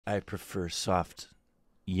I prefer soft,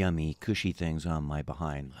 yummy, cushy things on my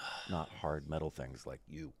behind, not hard metal things like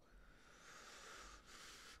you.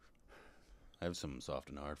 I have some soft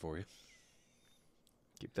and hard for you.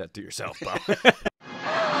 Keep that to yourself, pal.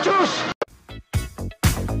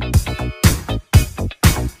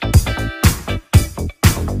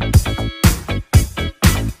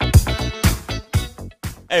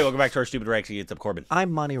 Hey, welcome back to our Stupid Rexy. It's up, Corbin.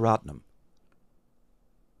 I'm Monty Ratnam.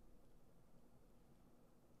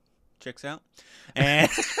 Checks out. And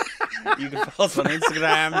you can follow us on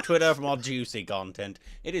Instagram, Twitter for more juicy content.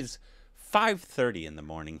 It is 5:30 in the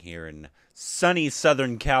morning here in sunny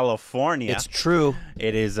Southern California. It's true.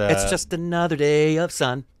 It is. It's just another day of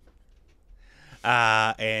sun.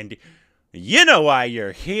 And you know why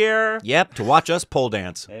you're here. Yep, to watch us pole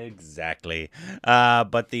dance. Exactly.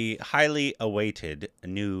 But the highly awaited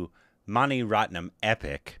new Mani Ratnam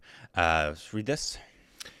epic. Let's read this.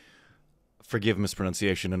 Forgive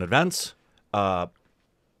mispronunciation in advance. Ponniyin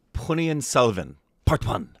Selvan, Part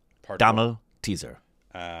 1. Download teaser.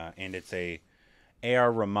 And it's a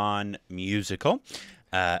A.R. Rahman musical.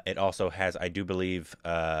 It also has, I do believe,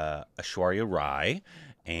 Aishwarya Rai.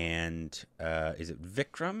 And is it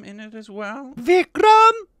Vikram in it as well?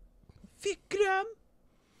 Vikram!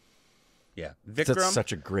 Yeah, Vikram. That's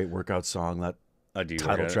such a great workout song, that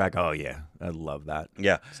title track. Oh, yeah. I love that.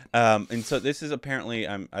 Yeah. And so this is apparently,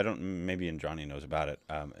 I don't, maybe Indrani knows about it.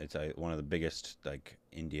 It's one of the biggest, like,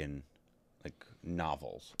 Indian, like,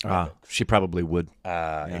 novels. She probably would.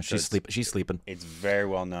 Yeah, she's sleeping. It's very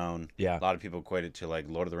well known. Yeah. A lot of people equate it to, like,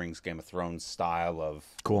 Lord of the Rings, Game of Thrones style of...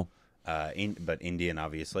 Cool. But Indian,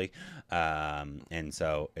 obviously, and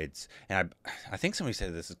so it's, and I think somebody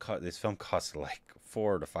said this film costs like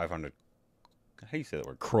 $400 to $500. How do you say that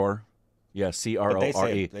word? Crore. Yeah,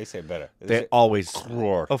 C-R-O-R-E. They say it better. They always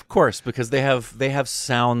crore. Of course, because they have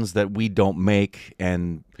sounds that we don't make,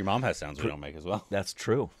 and your mom has sounds we don't make as well. That's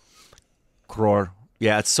true. Crore.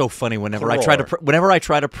 Yeah, it's so funny whenever I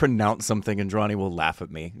try to pronounce something, and Indrani will laugh at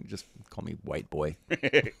me. Just call me white boy.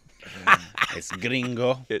 It's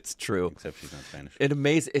gringo. It's true. Except she's not Spanish. It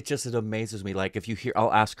amazes me. Like, if you hear,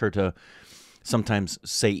 I'll ask her to sometimes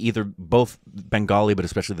say both Bengali, but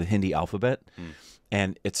especially the Hindi alphabet.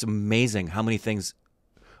 And it's amazing how many things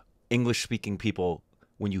English-speaking people,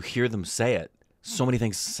 when you hear them say it, so many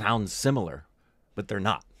things sound similar, but they're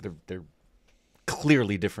not. They're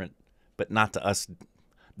clearly different, but not to us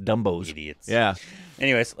dumbos. Idiots. Yeah.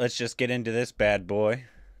 Anyways, let's just get into this bad boy.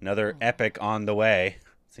 Another epic on the way.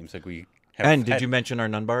 Seems like we have. And did you mention our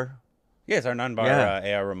Nunbar? Yes, our Nunbar. Yeah.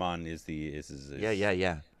 A.R. Rahman is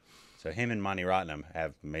Yeah. So him and Mani Ratnam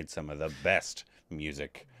have made some of the best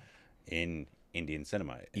music in Indian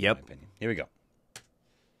cinema, in my opinion. Here we go.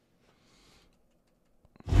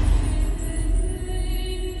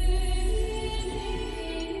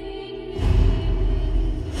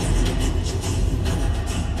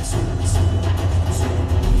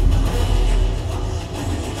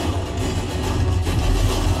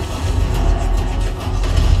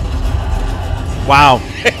 Wow.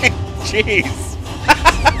 Jeez.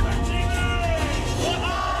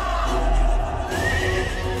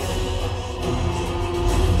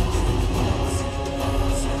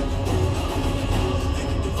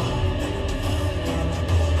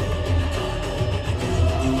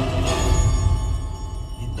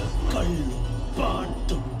 இந்த கள்ளும்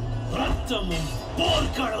பாட்டும் ரத்தமும்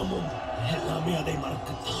போர்க்களமும் எல்லாமே அதை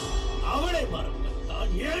மறக்கத்தான், அவளை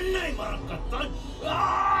மறக்கத்தான், என்னை மறக்கத்தான்.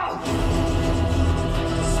 Wow.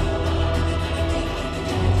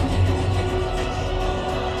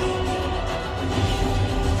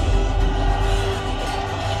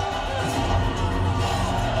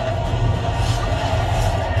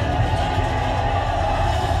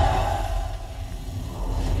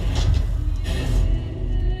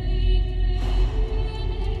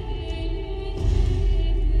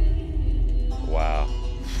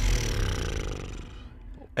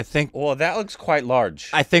 I think. Well, that looks quite large.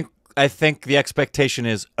 I think the expectation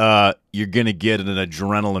is, you're gonna get an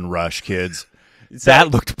adrenaline rush, kids. That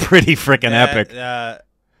looked pretty freaking epic.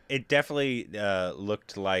 It definitely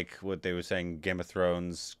looked like what they were saying, Game of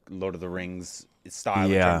Thrones, Lord of the Rings style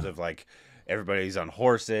in terms of like everybody's on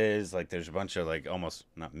horses. Like there's a bunch of like almost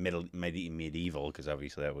not medieval because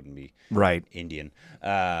obviously that wouldn't be right Indian,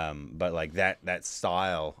 but like that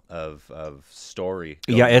style of story.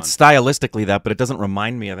 Yeah, it's stylistically that, but it doesn't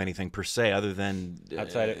remind me of anything per se other than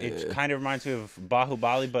outside of, it kind of reminds me of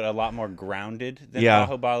Bahubali, but a lot more grounded than Yeah.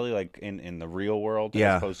 Bahubali, like in the real world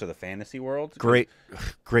Yeah. as opposed to the fantasy world. great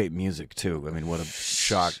music too. I mean, what a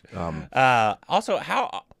shock. Also, how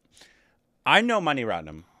I know Mani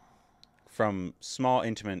Ratnam from small,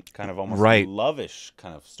 intimate, kind of almost Right. love-ish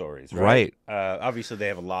kind of stories, right? Right. Obviously, they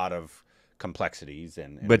have a lot of complexities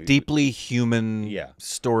and But deeply human Yeah.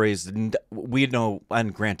 stories. We know,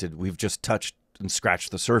 and granted, we've just touched and scratched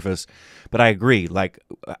the surface, but I agree. Like,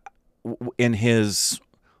 in his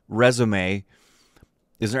resume,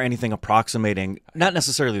 is there anything approximating, not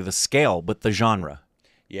necessarily the scale, but the genre?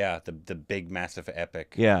 Yeah, the big, massive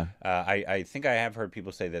epic. Yeah. I think I have heard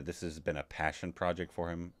people say that this has been a passion project for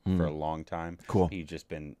him for a long time. Cool. He's just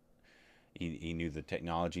been, he knew the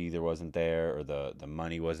technology either wasn't there or the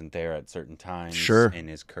money wasn't there at certain times Sure. in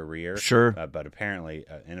his career. Sure. But apparently,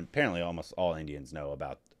 almost all Indians know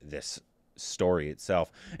about this story itself.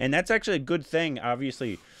 And that's actually a good thing.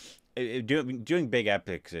 Obviously, doing big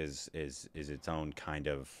epics is its own kind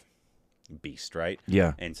of beast, right?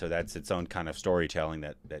 Yeah. And so that's its own kind of storytelling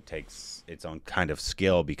that takes its own kind of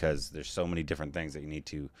skill, because there's so many different things that you need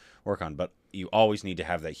to work on, but you always need to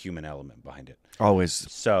have that human element behind it. Always.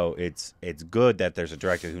 So it's good that there's a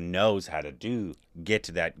director who knows how to get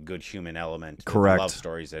to that good human element with Correct. love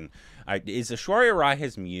stories. And is Aishwarya Rai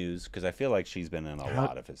his muse? Because I feel like she's been in a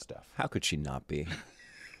lot of his stuff. How could she not be?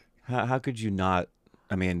 How could you not?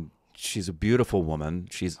 I mean, she's a beautiful woman.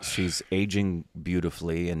 She's aging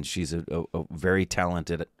beautifully, and she's a very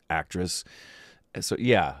talented actress. So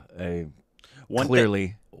yeah,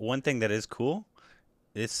 clearly. One thing that is cool,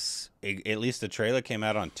 at least the trailer came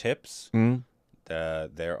out on Tips.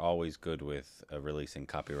 They're always good with releasing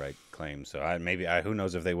copyright claims. So who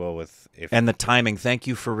knows if they will And the timing. Thank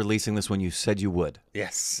you for releasing this when you said you would.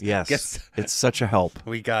 Yes. It's such a help.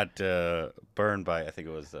 We got burned by, I think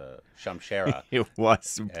it was Shamshera. It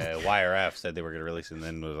was. YRF said they were going to release it, and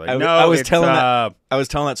then was like, I was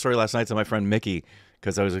telling that story last night to my friend Mickey,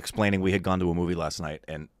 because I was explaining we had gone to a movie last night,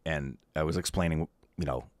 and I was explaining,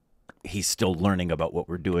 he's still learning about what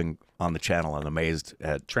we're doing on the channel and amazed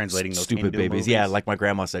at translating those stupid Hindu babies. movies. Yeah, like my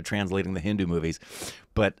grandma said, translating the Hindu movies.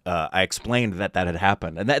 But I explained that had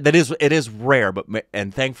happened, and it is rare.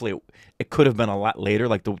 And thankfully, it could have been a lot later,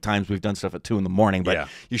 like the times we've done stuff at 2 a.m. But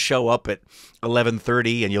you show up at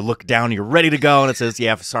 11:30 and you look down, and you're ready to go, and it says,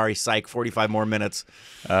 "Yeah, sorry, psych, 45 more minutes."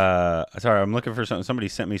 Sorry, I'm looking for something. Somebody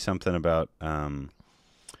sent me something about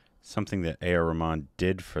something that A.R. Rahman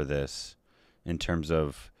did for this, in terms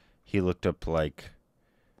of he looked up like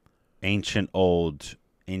ancient old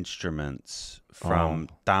instruments from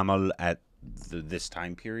Tamil at this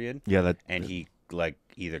time period. Yeah, and he like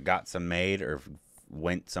either got some made or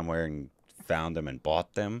went somewhere and found them and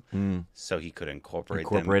bought them, so he could incorporate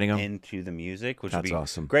them into the music, which would be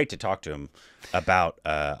awesome. Great to talk to him about.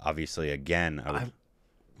 Obviously, again, I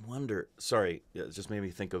wonder. Sorry, it just made me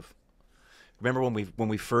think of. Remember when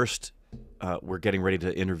we first were getting ready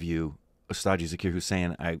to interview Ustaji Zakir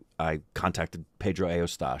Hussain, I contacted Pedro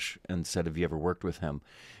Aostache and said, "Have you ever worked with him?"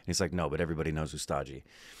 And he's like, "No, but everybody knows Ustaji."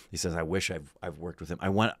 He says, "I wish I've worked with him.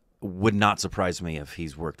 Would not surprise me if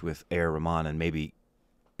he's worked with A.R. Rahman, and maybe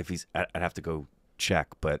if I'd have to go check,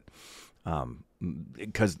 but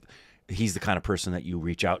because he's the kind of person that you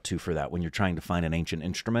reach out to for that when you're trying to find an ancient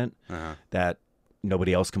instrument that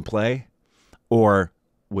nobody else can play or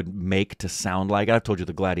would make to sound like. I've told you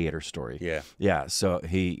the Gladiator story. Yeah. So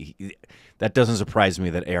he that doesn't surprise me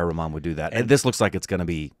that A.R. Rahman would do that. And this looks like it's going to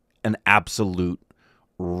be an absolute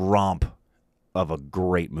romp of a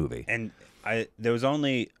great movie. And there was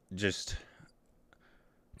only just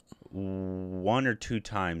 1 or 2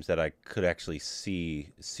 times that I could actually see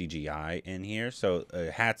CGI in here. So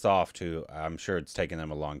hats off to. I'm sure it's taken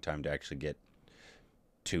them a long time to actually get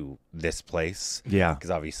to this place,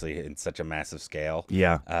 because obviously it's such a massive scale,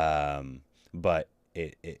 but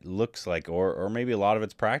it looks like, or maybe a lot of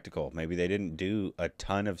it's practical. Maybe they didn't do a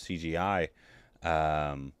ton of CGI,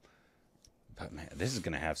 but man, this is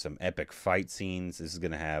gonna have some epic fight scenes. This is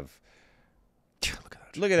gonna have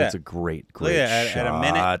look at that. That's a great shot. At a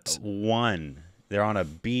minute 1, they're on a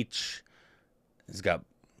beach. It's got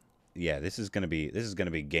this is gonna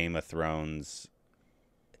be Game of Thrones.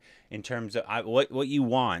 In terms of what you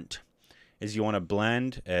want is you want to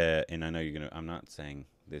blend, and I know you're gonna. I'm not saying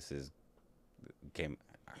this is game,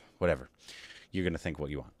 whatever. You're gonna think what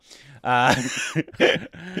you want.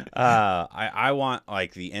 I want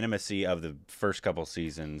like the intimacy of the first couple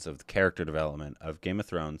seasons of the character development of Game of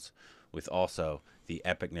Thrones, with also the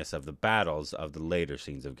epicness of the battles of the later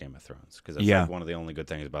scenes of Game of Thrones. Because that's like one of the only good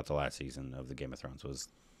things about the last season of the Game of Thrones was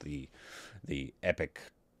the epic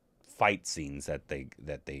fight scenes that they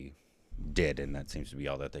did, and that seems to be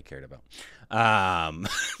all that they cared about.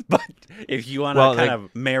 But if you want to kind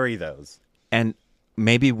of marry those, and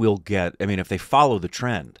maybe we'll get. I mean, if they follow the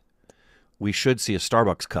trend, we should see a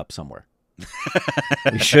Starbucks cup somewhere.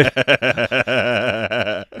 We should.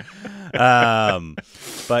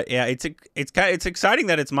 But yeah, it's exciting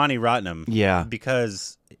that it's Mani Ratnam. Yeah.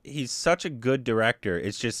 Because he's such a good director.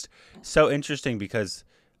 It's just so interesting because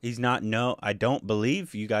he's not I don't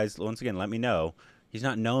believe, you guys, once again, let me know. He's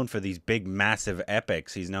not known for these big, massive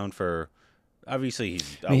epics. He's known for, obviously,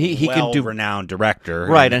 he's a well-renowned director.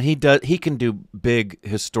 Right, and he can do big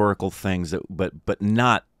historical things, but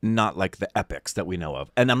not like the epics that we know of.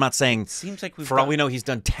 And I'm not saying, it seems like all we know, he's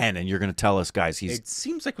done 10, and you're going to tell us, guys, it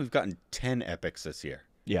seems like we've gotten 10 epics this year.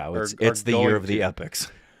 Yeah, it's the year of the epics.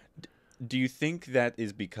 Do you think that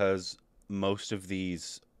is because most of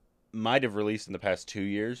these might have released in the past 2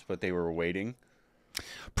 years, but they were waiting?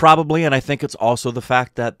 Probably, and I think it's also the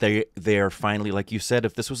fact that they are finally, like you said,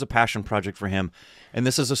 if this was a passion project for him, and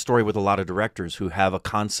this is a story with a lot of directors who have a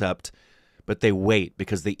concept, but they wait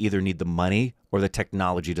because they either need the money or the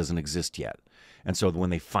technology doesn't exist yet. And so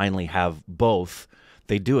when they finally have both,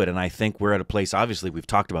 they do it. And I think we're at a place, obviously, we've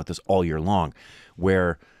talked about this all year long,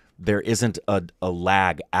 where there isn't a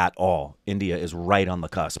lag at all. India is right on the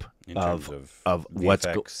cusp of the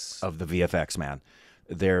VFX, man.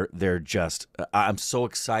 They're just, I'm so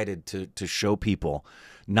excited to show people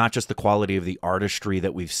not just the quality of the artistry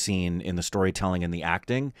that we've seen in the storytelling and the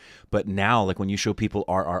acting, but now, like when you show people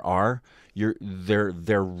RRR,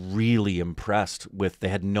 they're really impressed with. They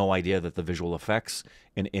had no idea that the visual effects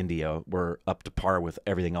in India were up to par with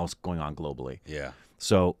everything else going on globally. Yeah.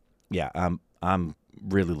 So yeah, I'm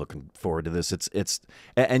really looking forward to this.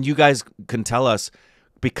 And you guys can tell us,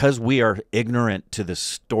 because we are ignorant to the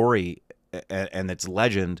story and its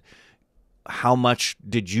legend, how much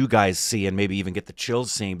did you guys see and maybe even get the chills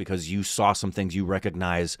seeing because you saw some things you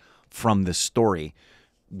recognize from this story?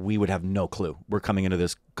 We would have no clue. We're coming into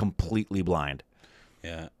this completely blind.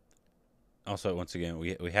 Yeah. Also, once again,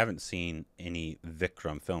 we haven't seen any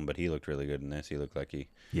Vikram film, but he looked really good in this. He looked like he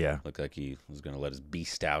was going to let his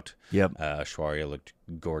beast out. Yep. Aishwarya looked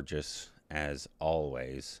gorgeous as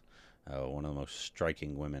always. One of the most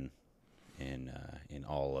striking women in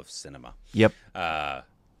all of cinema. Yep.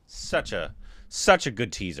 Such a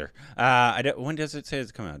good teaser. When does it say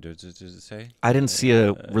it's coming out? Does it say? I didn't see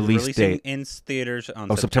a release date. In theaters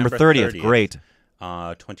on September 30th. Great.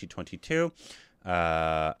 2022.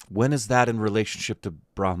 When is that in relationship to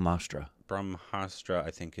Brahmastra? Brahmastra, I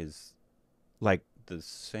think, is like the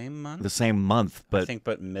same month. The same month, but I think,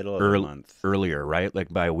 but middle of the month. Earlier, right?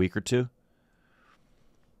 Like by a week or two.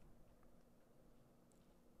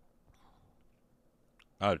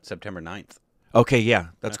 Oh, it's September 9th. Okay, yeah,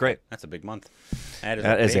 that's great. That's a big month.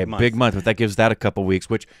 That is a big month, but that gives that a couple weeks,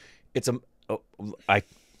 which it's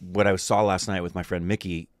what I saw last night with my friend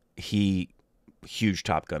Mickey, huge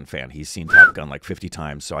Top Gun fan. He's seen Top Gun like 50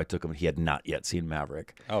 times, so I took him. He had not yet seen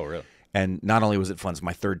Maverick. Oh, really? And not only was it fun, it's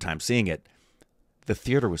my third time seeing it, the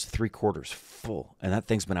theater was 3/4 full, and that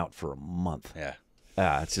thing's been out for a month. Yeah.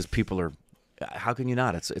 It's just people are, how can you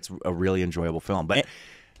not? It's a really enjoyable film, but...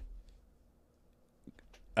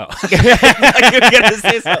 Oh, you're gonna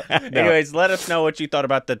say so. No. Anyways, let us know what you thought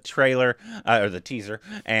about the trailer or the teaser,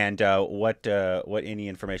 and what any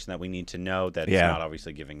information that we need to know that is not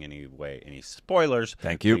obviously giving any spoilers.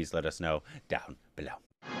 Thank you. Please let us know down below.